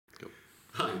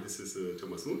Hi, this is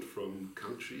Thomas Muth from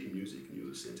Country Music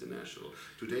News International.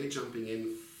 Today jumping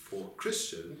in for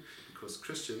Christian, because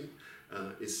Christian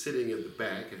is sitting in the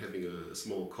back and having a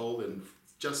small cold and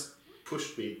just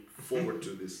pushed me forward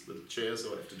to this little chair, so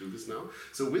I have to do this now.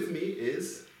 So with me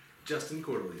is Justin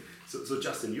Cortelyou. So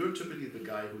Justin, you're typically the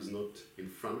guy who's not in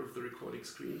front of the recording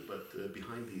screen, but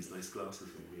behind these nice glasses,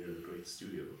 and we're in a great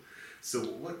studio. So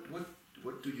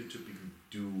what do you typically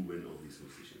do when all these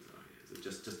musicians are here? So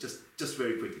just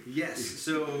very quickly. Yes.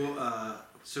 So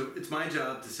it's my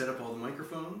job to set up all the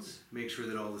microphones, make sure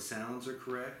that all the sounds are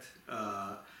correct,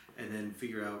 and then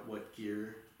figure out what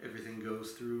gear everything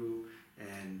goes through,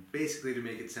 and basically to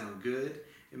make it sound good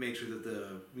and make sure that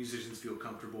the musicians feel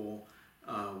comfortable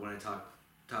when I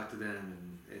talk to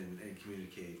them and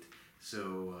communicate.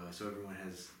 So everyone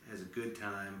has a good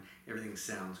time. Everything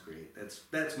sounds great.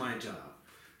 That's my job.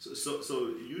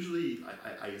 So usually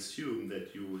I assume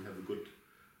that you have a good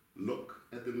look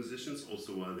at the musicians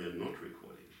also while they're not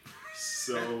recording.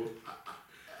 So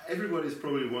everybody's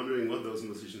probably wondering what those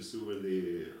musicians do when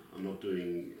they are not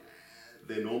doing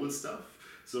their normal stuff.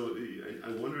 So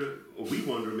I wonder, or we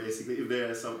wonder basically, if there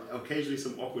are occasionally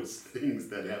some awkward things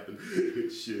that happen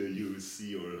which you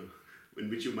see or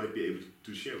in which you might be able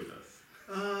to share with us.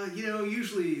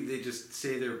 Usually they just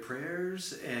say their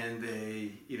prayers and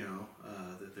they,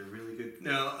 that they're really good.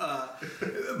 No,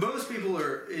 most people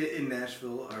in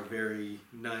Nashville are very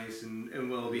nice and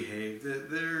well behaved.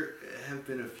 There have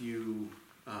been a few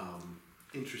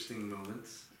interesting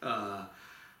moments.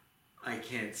 I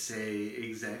can't say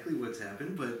exactly what's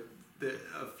happened, but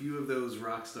a few of those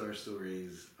rock star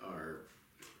stories are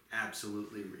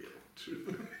absolutely real.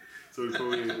 True. So we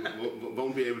probably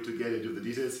won't be able to get into the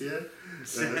details here.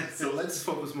 So let's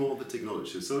focus more on the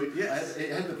technology. So yes.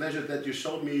 I had the pleasure that you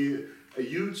showed me a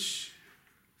huge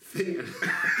thing,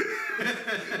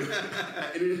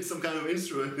 and some kind of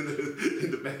instrument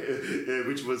in the back,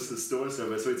 which was stored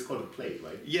somewhere. So it's called a plate,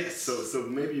 right? Yes. So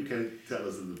maybe you can tell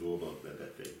us a little more about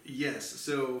that thing. Yes.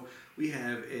 So we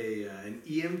have an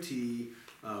EMT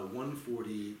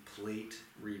 140 plate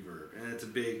reverb, and it's a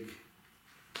big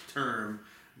term.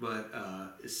 But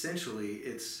essentially,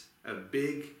 it's a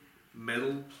big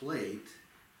metal plate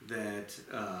that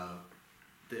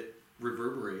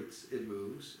reverberates. It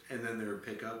moves, and then there are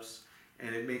pickups,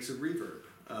 and it makes a reverb.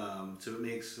 So it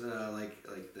makes like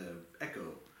the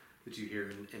echo that you hear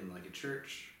in like a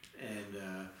church. And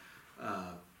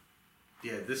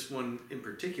this one in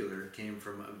particular came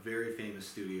from a very famous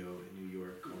studio in New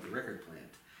York called the Record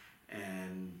Plant,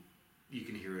 and you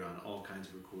can hear it on all kinds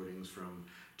of recordings, from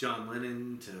John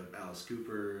Lennon to Alice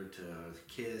Cooper to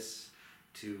Kiss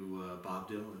to Bob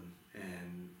Dylan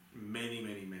and many,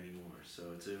 many, many more. So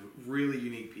it's a really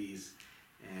unique piece,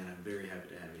 and I'm very happy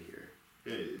to have it here.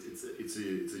 Yeah, it's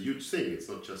a huge thing. It's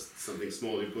not just something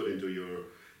small you put into your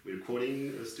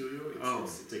recording studio.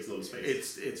 It takes a lot of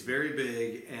space. It's very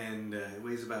big, and it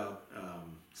weighs about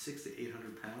 600 to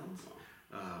 800 pounds.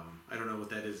 Wow. I don't know what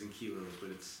that is in kilos, but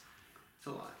it's a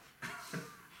lot.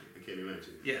 I can't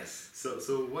imagine. Yes.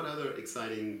 So what other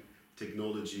exciting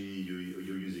technology you're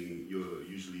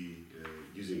usually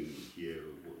using here?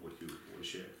 What you want to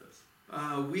share with us?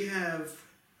 We have.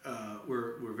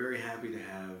 We're very happy to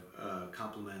have a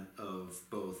complement of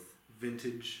both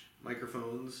vintage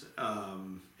microphones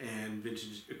and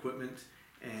vintage equipment,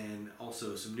 and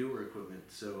also some newer equipment.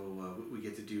 So we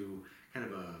get to do kind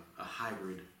of a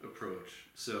hybrid approach.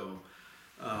 So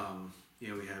we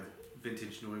have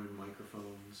vintage Neumann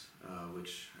microphones,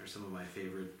 which are some of my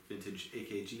favorite vintage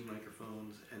AKG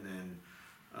microphones, and then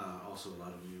also a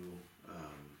lot of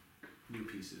new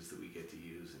pieces that we get to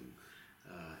use and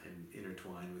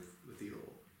intertwine with the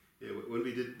old. Yeah, when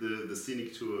we did the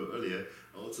scenic tour earlier,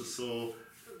 I also saw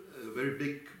a very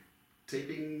big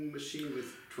taping machine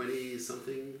with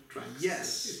 20-something tracks.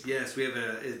 Yes, we have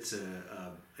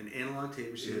an analog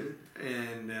tape machine,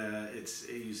 and it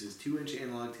uses 2-inch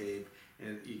analog tape,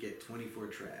 and you get 24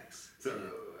 tracks. So,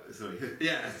 sorry.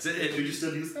 Yeah. Do you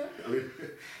still use that? I mean,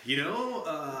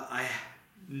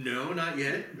 no, not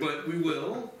yet, but we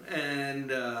will,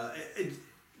 and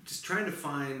just trying to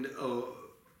find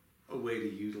a way to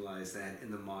utilize that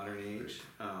in the modern age.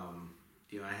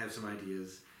 I have some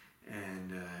ideas,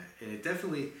 and it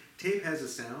definitely, tape has a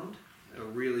sound, a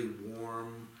really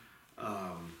warm,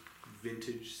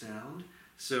 vintage sound.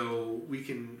 So we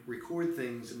can record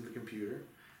things in the computer,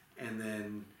 and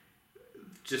then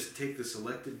just take the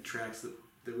selected tracks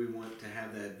that we want to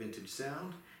have that vintage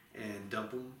sound and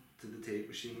dump them to the tape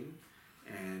machine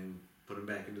and put them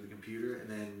back into the computer, and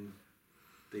then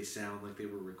they sound like they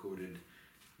were recorded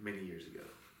many years ago.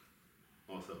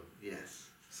 Awesome. Yes.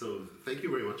 So thank you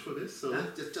very much for this. So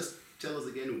just tell us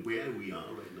again where we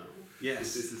are right now?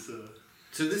 Yes. This is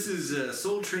So this is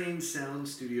Soul Train Sound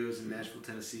Studios in Nashville,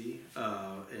 Tennessee,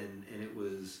 and it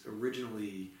was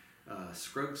originally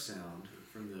Scruggs Sound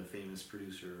from the famous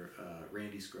producer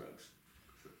Randy Scruggs.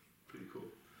 pretty cool.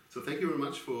 So thank you very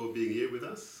much for being here with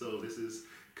us. So this is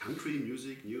Country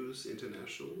Music News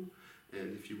International,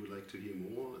 and if you would like to hear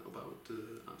more about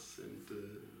us and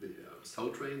the Soul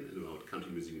Train and about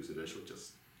Country Music News International,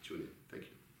 just tune in. Thank you.